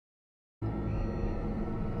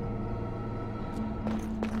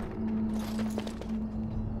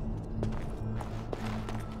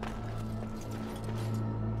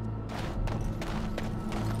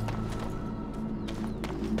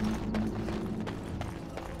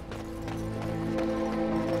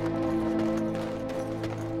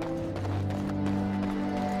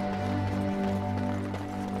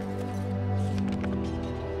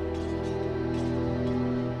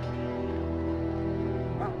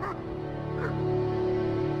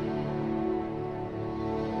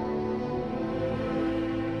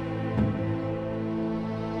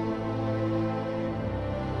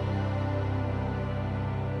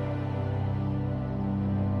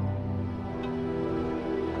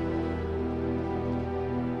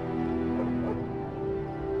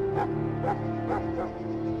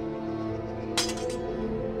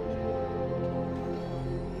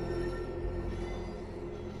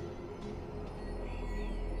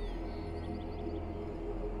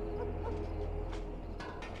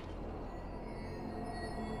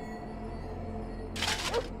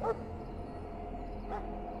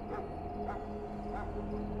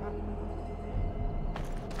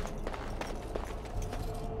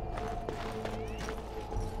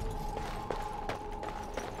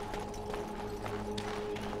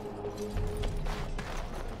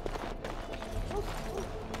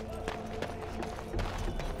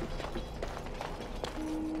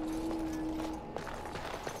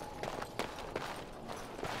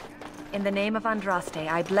In the name of Andraste,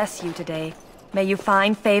 I bless you today. May you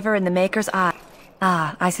find favor in the Maker's eye.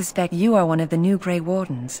 Ah, I suspect you are one of the new Grey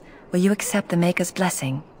Wardens. Will you accept the Maker's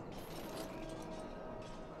blessing?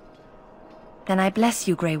 Then I bless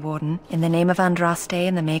you, Grey Warden, in the name of Andraste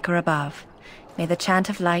and the Maker above. May the chant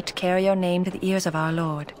of light carry your name to the ears of our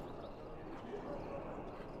Lord.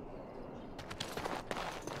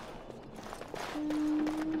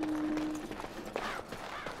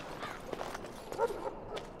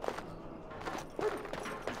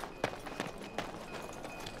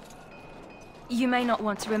 You may not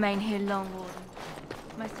want to remain here long, Warden.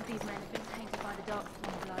 Most of these men have been tainted by the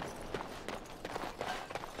Darkspawn blood.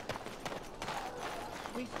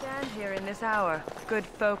 We stand here in this hour, good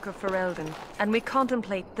folk of Ferelden, and we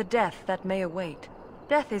contemplate the death that may await.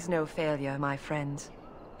 Death is no failure, my friends.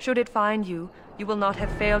 Should it find you, you will not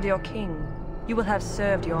have failed your king. You will have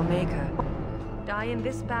served your Maker. Die in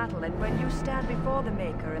this battle, and when you stand before the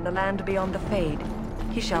Maker in the land beyond the Fade,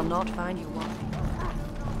 he shall not find you wanting.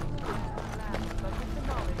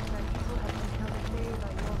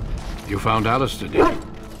 You found Alistair, did you?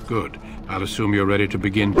 Good. I'll assume you're ready to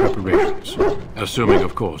begin preparations. Assuming,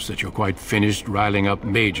 of course, that you're quite finished riling up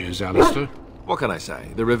mages, Alistair. What can I say?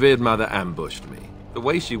 The revered mother ambushed me. The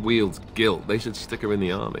way she wields guilt, they should stick her in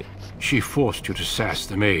the army. She forced you to sass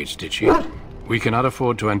the maids, did she? We cannot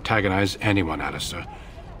afford to antagonize anyone, Alistair.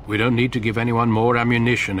 We don't need to give anyone more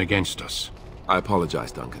ammunition against us. I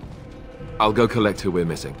apologize, Duncan. I'll go collect who we're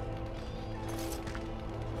missing.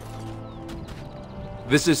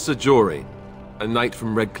 This is Sir Jory, a knight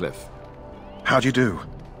from Redcliffe. How'd you do?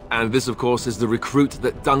 And this, of course, is the recruit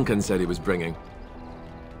that Duncan said he was bringing.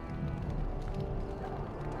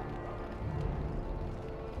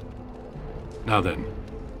 Now then,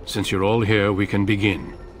 since you're all here, we can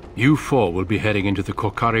begin. You four will be heading into the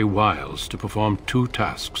Korcari Wilds to perform 2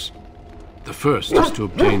 tasks. The first is to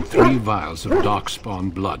obtain 3 vials of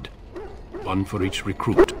Darkspawn blood, 1 for each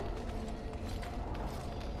recruit.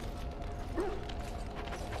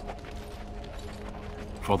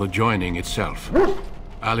 For the joining itself,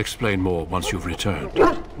 I'll explain more once you've returned.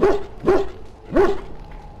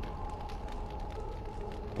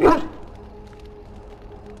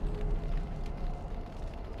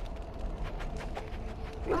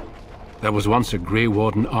 There was once a Grey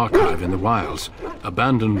Warden archive in the wilds,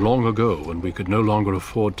 abandoned long ago when we could no longer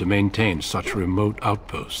afford to maintain such remote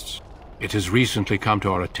outposts. It has recently come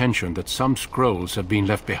to our attention that some scrolls have been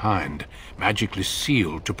left behind, magically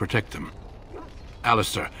sealed to protect them.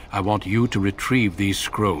 Alistair, I want you to retrieve these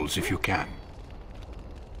scrolls if you can.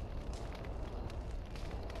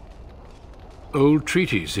 Old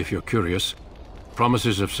treaties, if you're curious.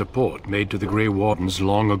 Promises of support made to the Grey Wardens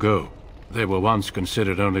long ago. They were once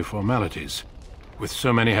considered only formalities. With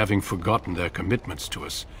so many having forgotten their commitments to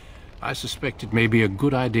us, I suspect it may be a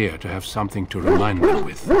good idea to have something to remind them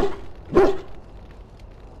with.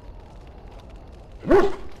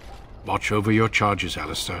 Watch over your charges,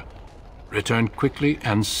 Alistair. Return quickly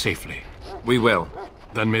and safely. We will.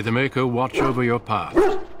 Then may the Maker watch over your path.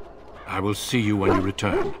 I will see you when you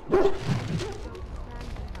return.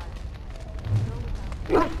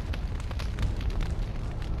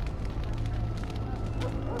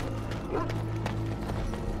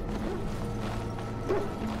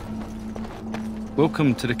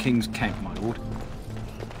 Welcome to the King's Camp, my lord.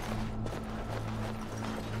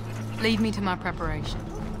 Lead me to my preparation.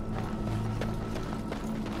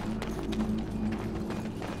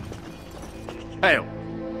 Hail!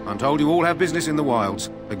 I'm told you all have business in the wilds.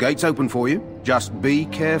 The gate's open for you. Just be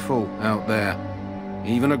careful out there.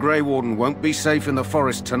 Even a Grey Warden won't be safe in the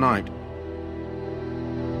forest tonight.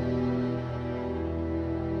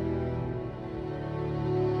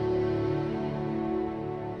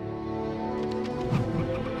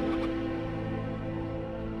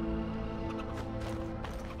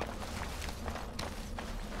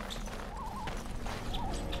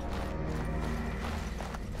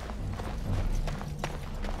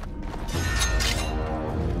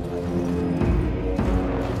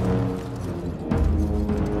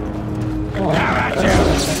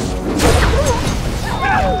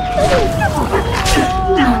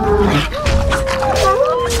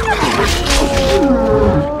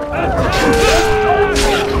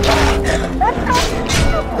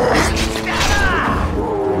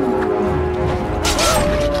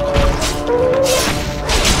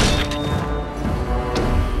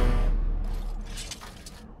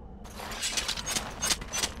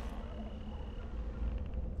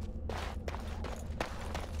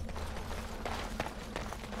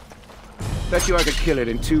 Bet you I could kill it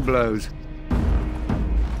in 2 blows.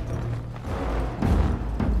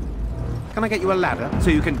 Can I get you a ladder so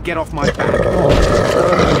you can get off my back?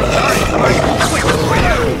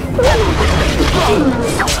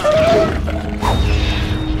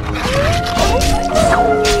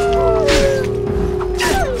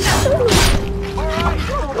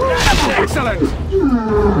 Excellent!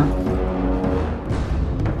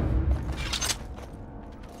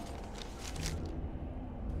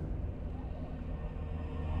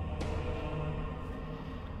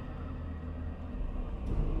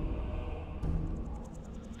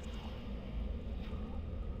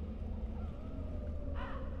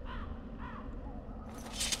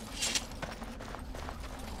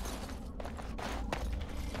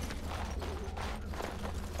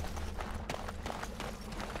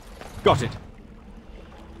 Got it.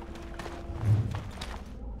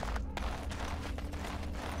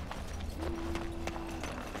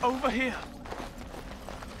 Over here.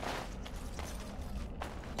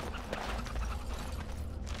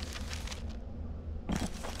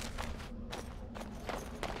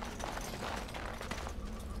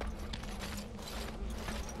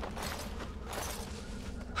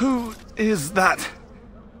 Who is that?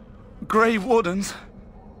 Grey Wardens?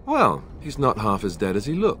 Well, he's not half as dead as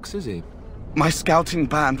he looks, is he? My scouting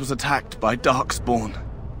band was attacked by Darkspawn.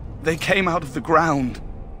 They came out of the ground.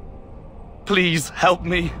 Please help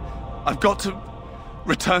me. I've got to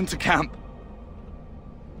return to camp.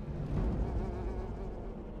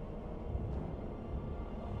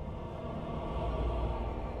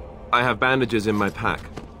 I have bandages in my pack.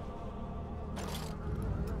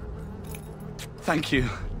 Thank you.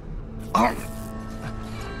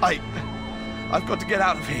 I've got to get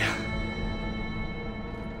out of here.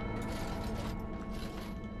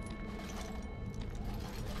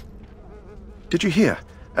 Did you hear?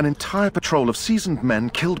 An entire patrol of seasoned men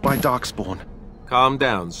killed by Darkspawn. Calm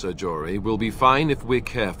down, Sir Jory. We'll be fine if we're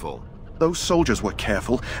careful. Those soldiers were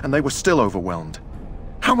careful, and they were still overwhelmed.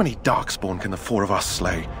 How many Darkspawn can the 4 of us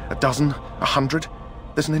slay? 12? 100?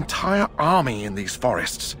 There's an entire army in these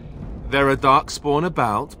forests. There are Darkspawn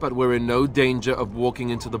about, but we're in no danger of walking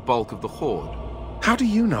into the bulk of the Horde. How do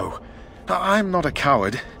you know? I'm not a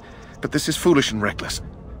coward, but this is foolish and reckless.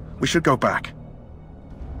 We should go back.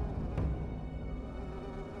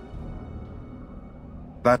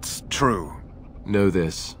 That's true. Know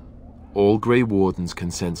this. All Grey Wardens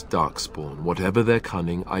can sense Darkspawn. Whatever their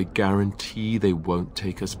cunning, I guarantee they won't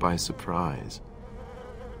take us by surprise.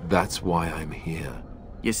 That's why I'm here.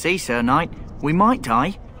 You see, Sir Knight, we might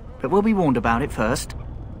die, but we'll be warned about it first.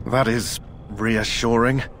 That is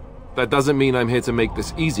reassuring. That doesn't mean I'm here to make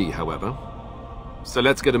this easy, however. So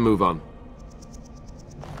let's get a move on.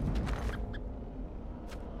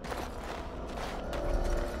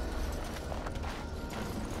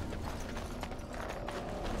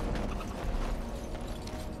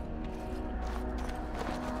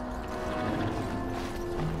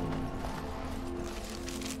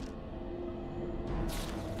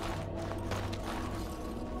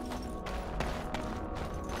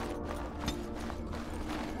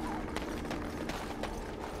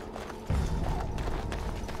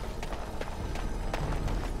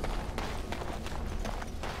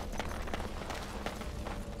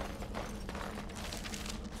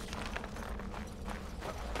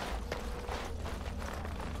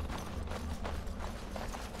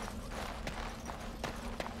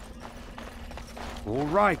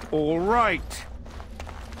 All right.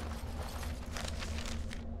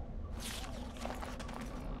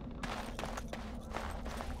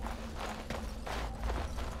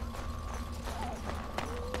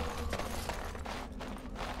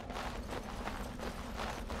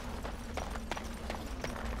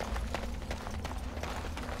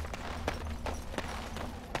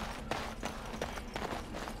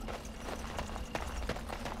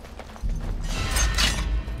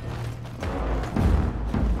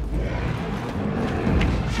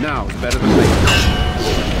 Now is better than later.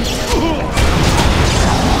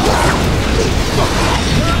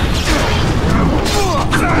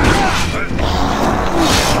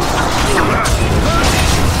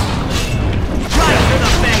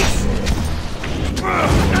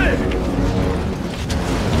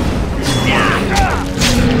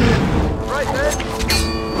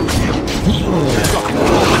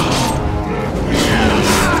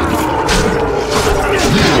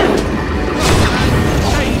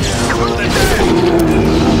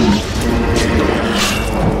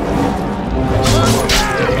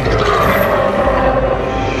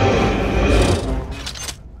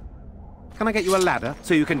 Can I get you a ladder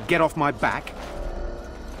so you can get off my back?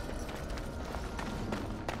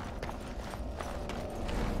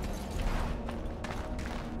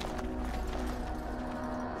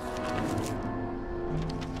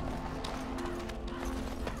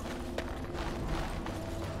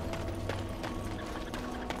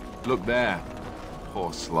 Look there.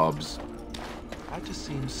 Poor slobs. That just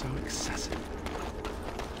seems so excessive.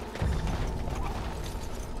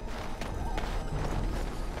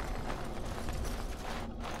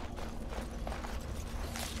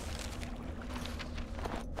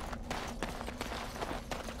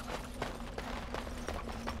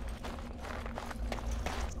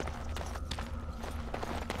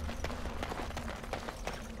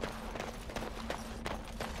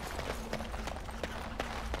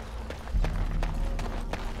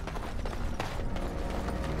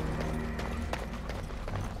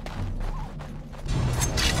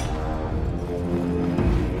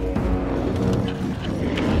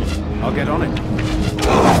 I'll get on it.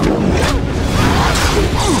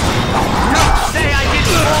 Say I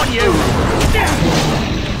didn't warn you!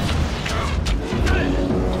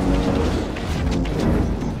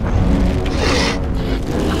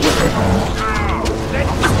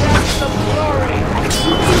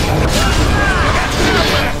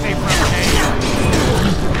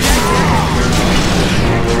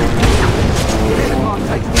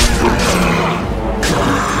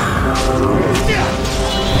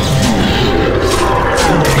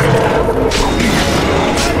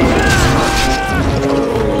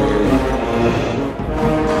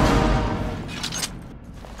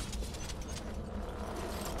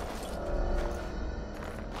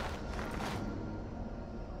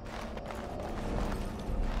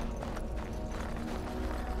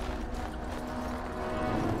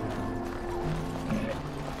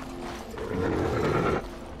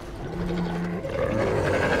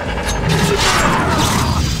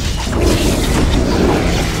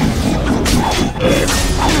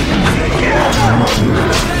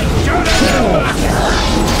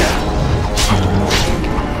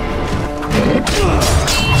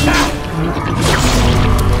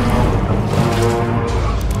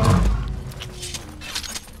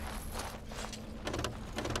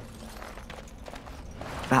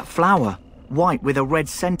 That flower, white with a red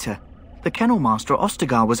centre. The kennel master at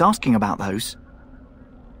Ostagar was asking about those.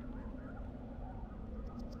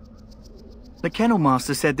 The kennel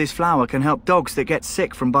master said this flower can help dogs that get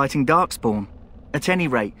sick from biting darkspawn. At any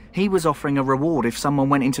rate, he was offering a reward if someone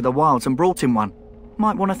went into the wilds and brought him one.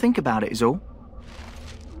 Might want to think about it is all.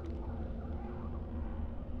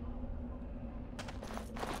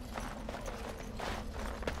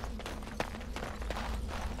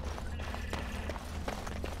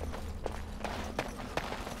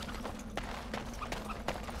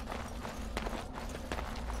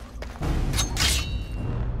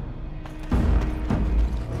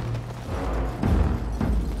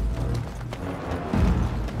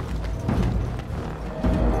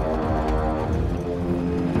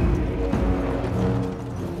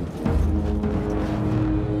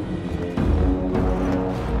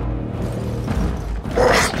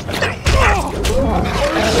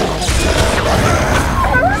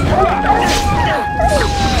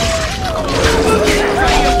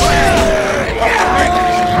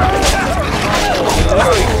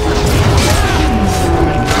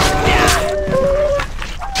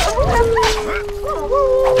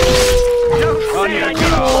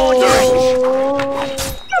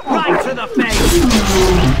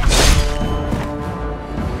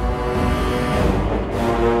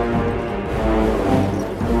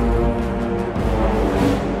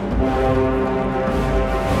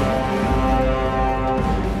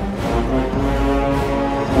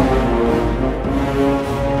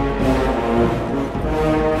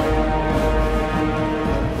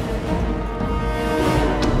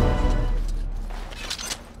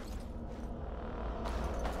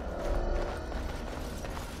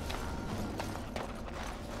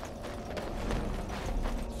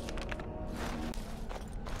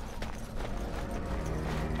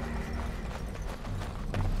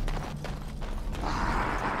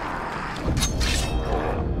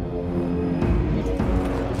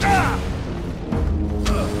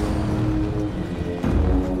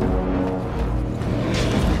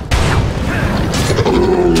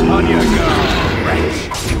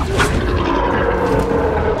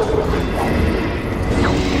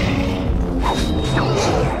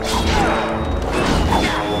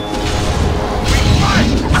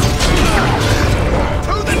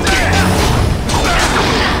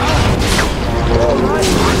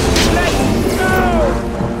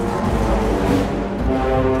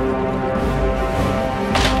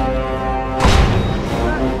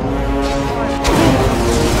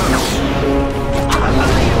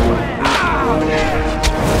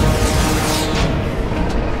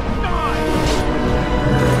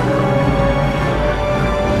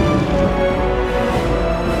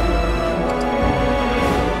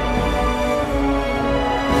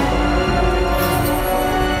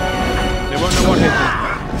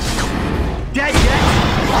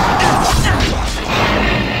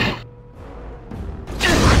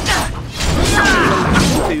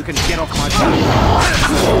 and get off my back.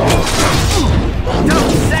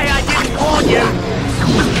 Don't say I didn't warn you!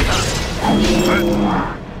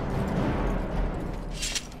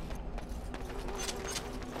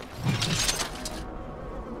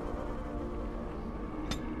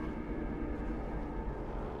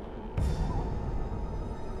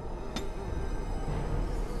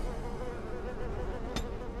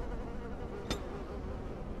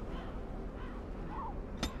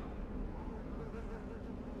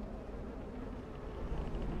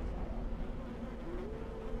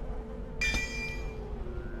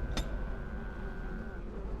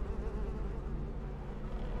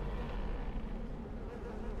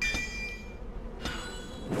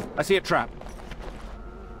 I see a trap.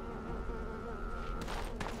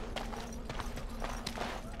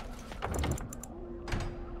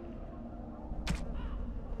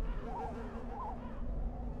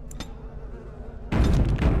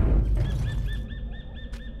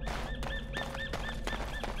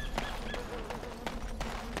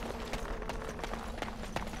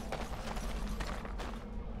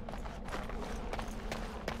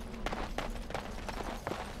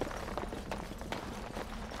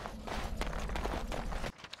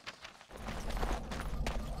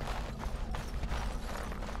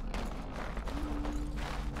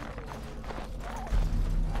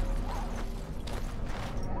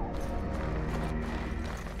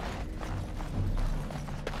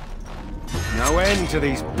 No end to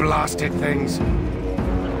these blasted things.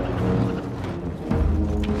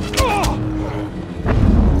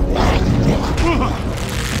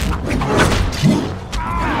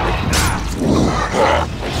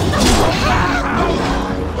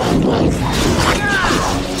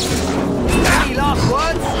 Any last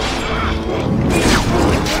words?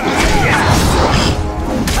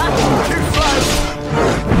 Too slow!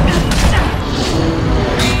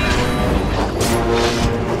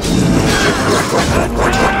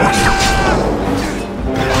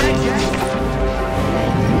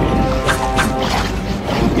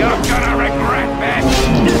 You're gonna regret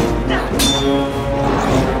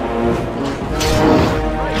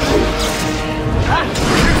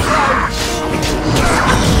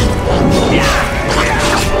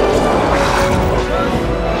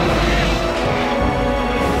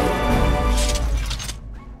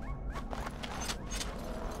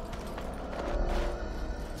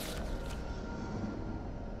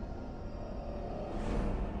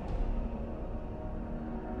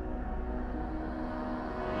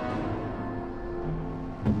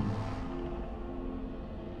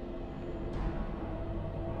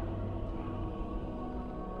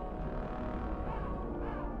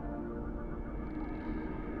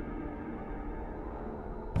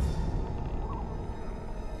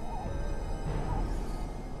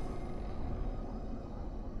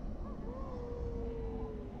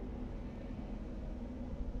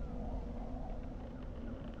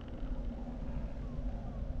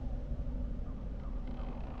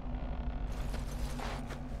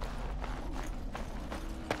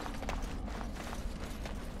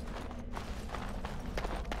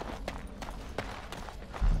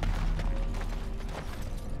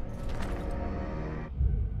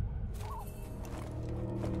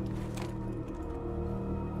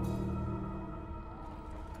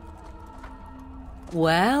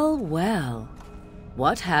Well, well.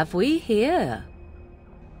 What have we here?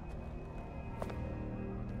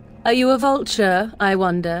 Are you a vulture, I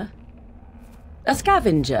wonder? A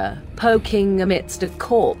scavenger, poking amidst a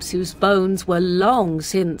corpse whose bones were long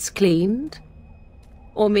since cleaned?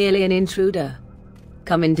 Or merely an intruder,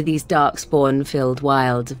 come into these darkspawn-filled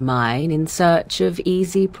wilds of mine in search of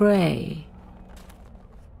easy prey?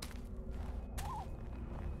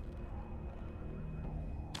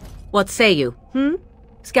 What say you,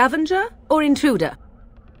 Scavenger or intruder?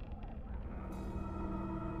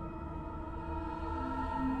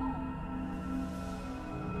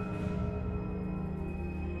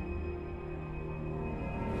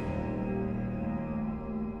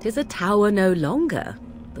 "'Tis a tower no longer.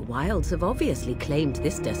 The wilds have obviously claimed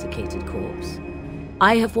this desiccated corpse.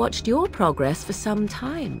 I have watched your progress for some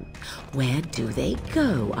time. Where do they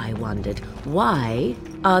go, I wondered? Why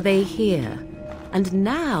are they here? And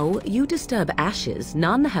now you disturb ashes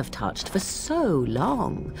none have touched for so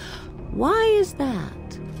long. Why is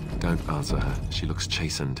that?" Don't answer her. She looks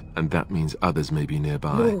chastened, and that means others may be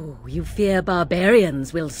nearby. Oh, you fear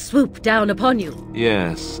barbarians will swoop down upon you.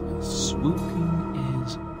 Yes, swooping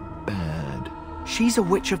is bad. She's a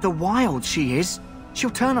witch of the wilds, she is.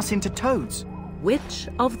 She'll turn us into toads. Witch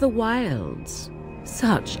of the wilds.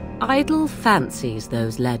 Such idle fancies,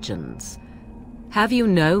 those legends. Have you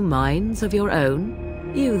no minds of your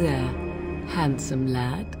own? You there, handsome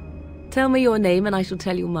lad? Tell me your name and I shall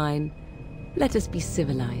tell you mine. Let us be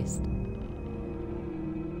civilized.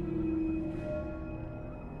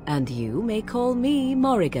 And you may call me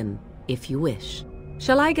Morrigan, if you wish.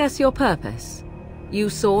 Shall I guess your purpose? You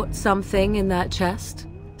sought something in that chest?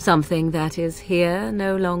 Something that is here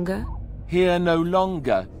no longer? Here no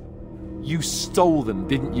longer. You stole them,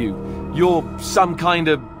 didn't you? You're some kind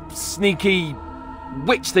of sneaky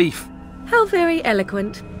witch thief. How very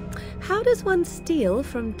eloquent. How does one steal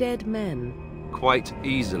from dead men? Quite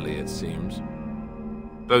easily, it seems.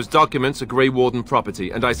 Those documents are Grey Warden property,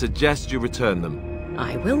 and I suggest you return them.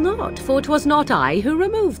 I will not, for 'twas not I who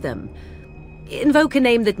removed them. Invoke a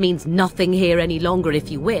name that means nothing here any longer if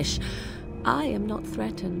you wish. I am not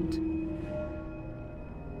threatened.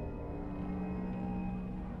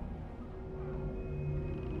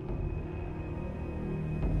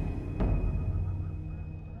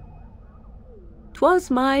 "'Twas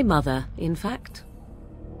my mother, in fact.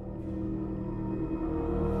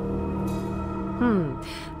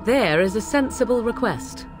 There is a sensible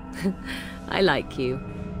request. I like you.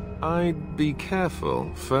 I'd be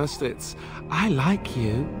careful. First it's, I like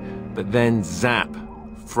you, but then zap.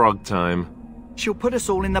 Frog time. She'll put us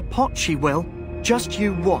all in the pot, she will. Just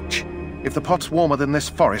you watch. If the pot's warmer than this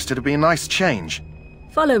forest, it'd be a nice change.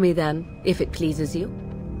 Follow me then, if it pleases you.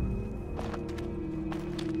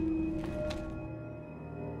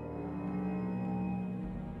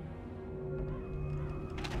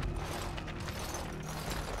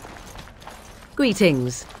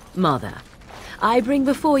 Greetings, Mother. I bring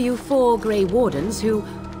before you 4 Grey Wardens who...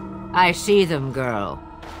 I see them, girl.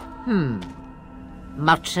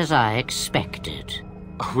 Much as I expected.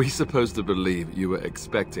 Are we supposed to believe you were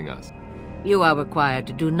expecting us? You are required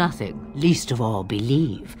to do nothing, least of all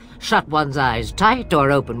believe. Shut one's eyes tight or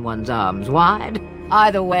open one's arms wide.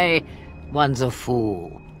 Either way, one's a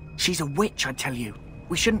fool. She's a witch, I tell you.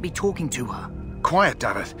 We shouldn't be talking to her. Quiet,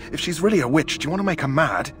 Davith. If she's really a witch, do you want to make her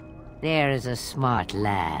mad? There is a smart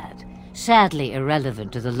lad. Sadly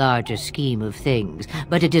irrelevant to the larger scheme of things,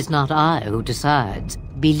 but it is not I who decides.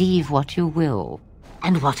 Believe what you will.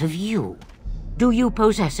 And what of you? Do you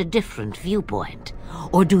possess a different viewpoint?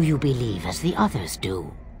 Or do you believe as the others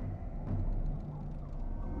do?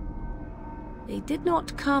 They did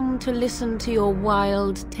not come to listen to your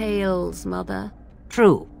wild tales, Mother.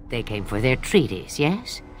 True. They came for their treaties,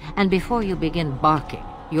 yes? And before you begin barking,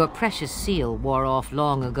 your precious seal wore off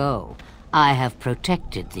long ago. I have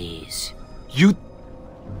protected these. You...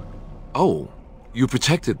 Oh, you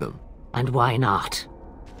protected them? And why not?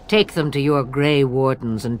 Take them to your Grey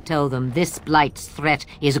Wardens and tell them this Blight's threat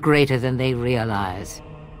is greater than they realize.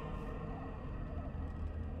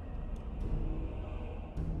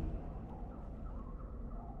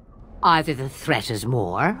 Either the threat is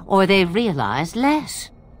more, or they realize less.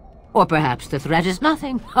 Or perhaps the threat is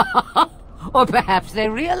nothing. Or perhaps they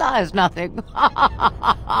realize nothing.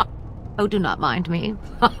 Oh, do not mind me.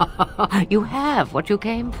 You have what you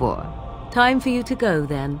came for. Time for you to go,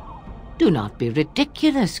 then. Do not be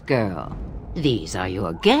ridiculous, girl. These are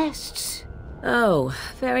your guests. Oh,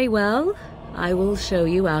 very well. I will show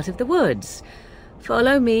you out of the woods.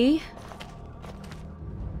 Follow me.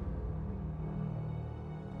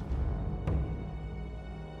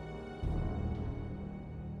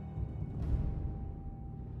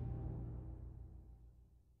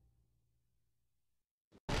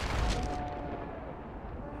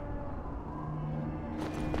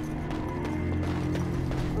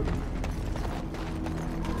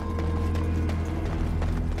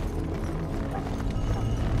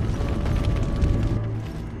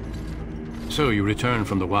 So you returned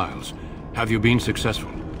from the wilds. Have you been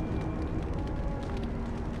successful?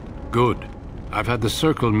 Good. I've had the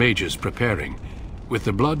Circle mages preparing. With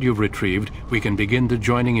the blood you've retrieved, we can begin the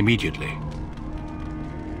joining immediately.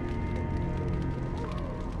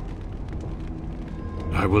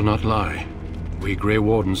 I will not lie. We Grey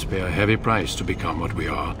Wardens pay a heavy price to become what we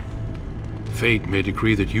are. Fate may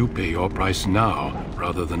decree that you pay your price now,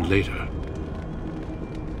 rather than later.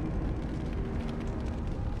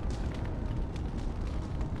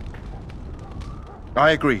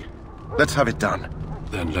 I agree. Let's have it done.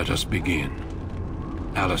 Then let us begin.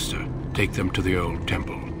 Alistair, take them to the old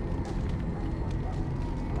temple.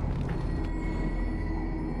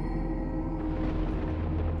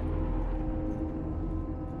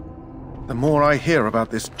 The more I hear about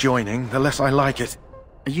this joining, the less I like it.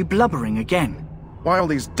 Are you blubbering again? Why all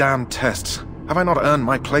these damn tests? Have I not earned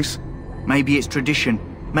my place? Maybe it's tradition.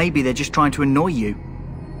 Maybe they're just trying to annoy you.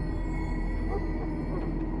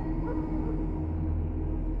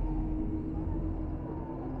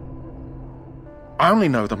 I only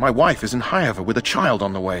know that my wife is in Highever with a child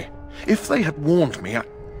on the way. If they had warned me,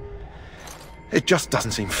 It just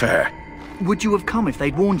doesn't seem fair. Would you have come if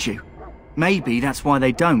they'd warned you? Maybe that's why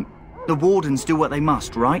they don't. The Wardens do what they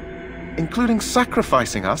must, right? Including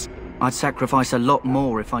sacrificing us? I'd sacrifice a lot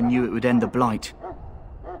more if I knew it would end the Blight.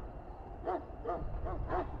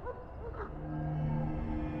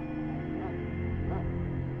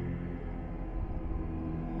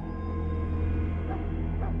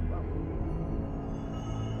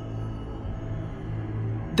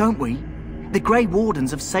 Don't we? The Grey Wardens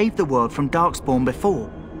have saved the world from Darkspawn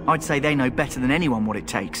before. I'd say they know better than anyone what it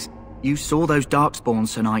takes. You saw those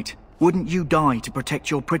Darkspawns tonight. Wouldn't you die to protect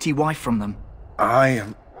your pretty wife from them? I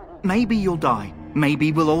am... Maybe you'll die.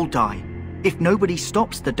 Maybe we'll all die. If nobody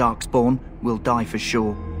stops the Darkspawn, we'll die for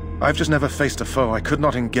sure. I've just never faced a foe I could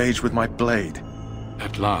not engage with my blade.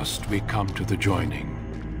 At last we come to the joining.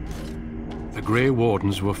 The Grey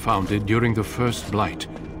Wardens were founded during the First Blight,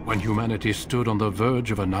 when humanity stood on the verge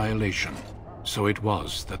of annihilation. So it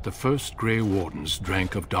was that the first Grey Wardens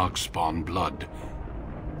drank of Darkspawn blood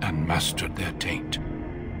and mastered their taint.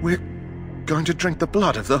 We're going to drink the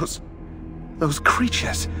blood of those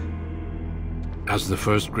creatures. As the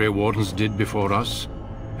first Grey Wardens did before us,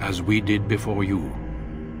 as we did before you.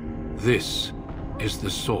 This is the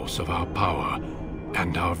source of our power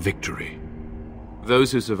and our victory.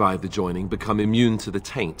 Those who survive the joining become immune to the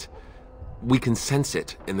taint. We can sense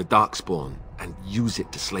it in the Darkspawn and use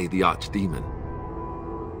it to slay the Archdemon.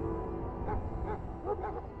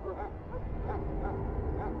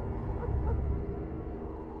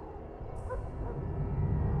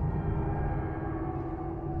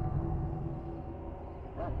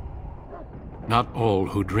 Not all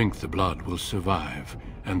who drink the blood will survive,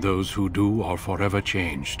 and those who do are forever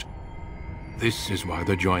changed. This is why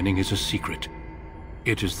the joining is a secret.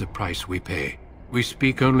 It is the price we pay. We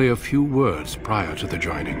speak only a few words prior to the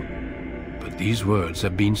joining, but these words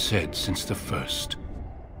have been said since the first.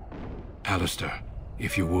 Alistair,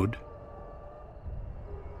 if you would.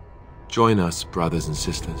 Join us, brothers and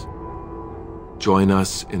sisters. Join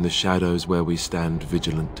us in the shadows where we stand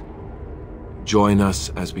vigilant. Join us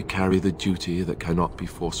as we carry the duty that cannot be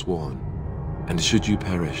forsworn. And should you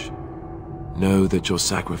perish, know that your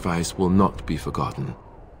sacrifice will not be forgotten,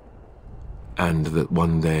 and that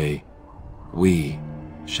one day we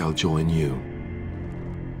shall join you.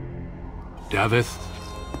 Davith,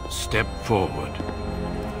 step forward.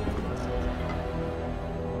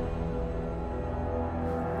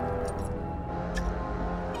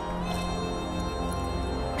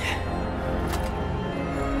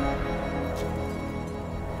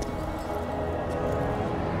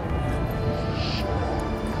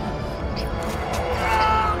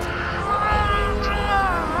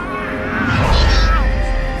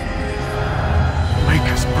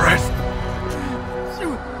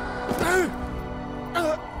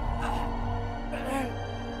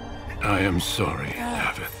 I am sorry,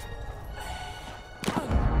 Davith.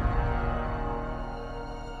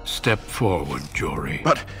 Step forward, Jory.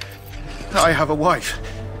 But I have a wife,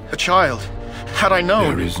 a child. Had I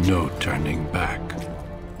known... There is no turning back.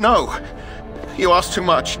 No! You ask too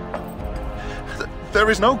much. There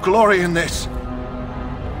is no glory in this.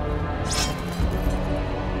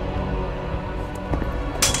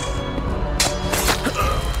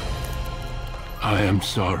 I am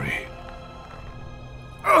sorry.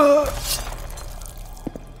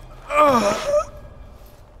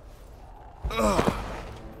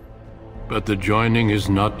 But the joining is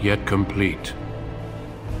not yet complete.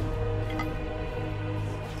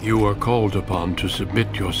 You are called upon to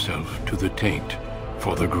submit yourself to the taint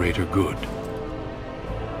for the greater good.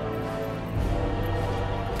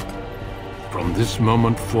 From this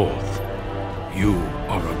moment forth, you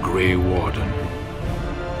are a Grey Warden.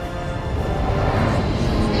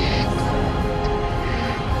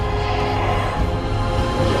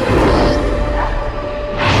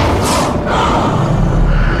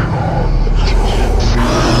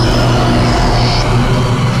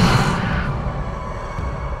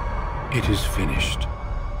 It is finished.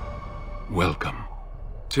 Welcome.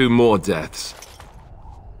 2 more deaths.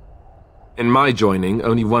 In my joining,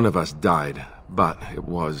 only one of us died, but it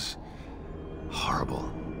was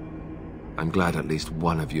horrible. I'm glad at least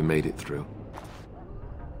one of you made it through.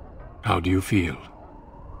 How do you feel?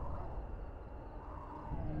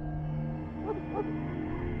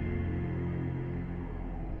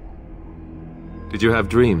 Did you have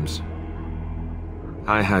dreams?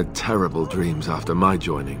 I had terrible dreams after my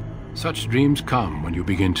joining. Such dreams come when you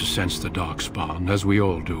begin to sense the Darkspawn, as we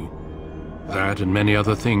all do. That and many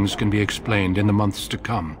other things can be explained in the months to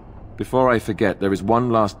come. Before I forget, there is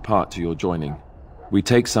one last part to your joining. We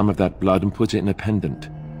take some of that blood and put it in a pendant.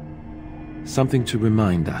 Something to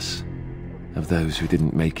remind us of those who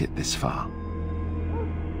didn't make it this far.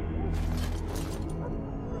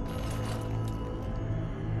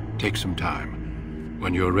 take some time.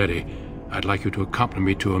 When you're ready, I'd like you to accompany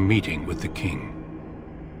me to a meeting with the king.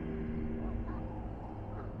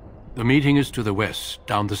 The meeting is to the west,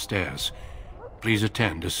 down the stairs. Please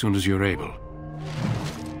attend as soon as you're able.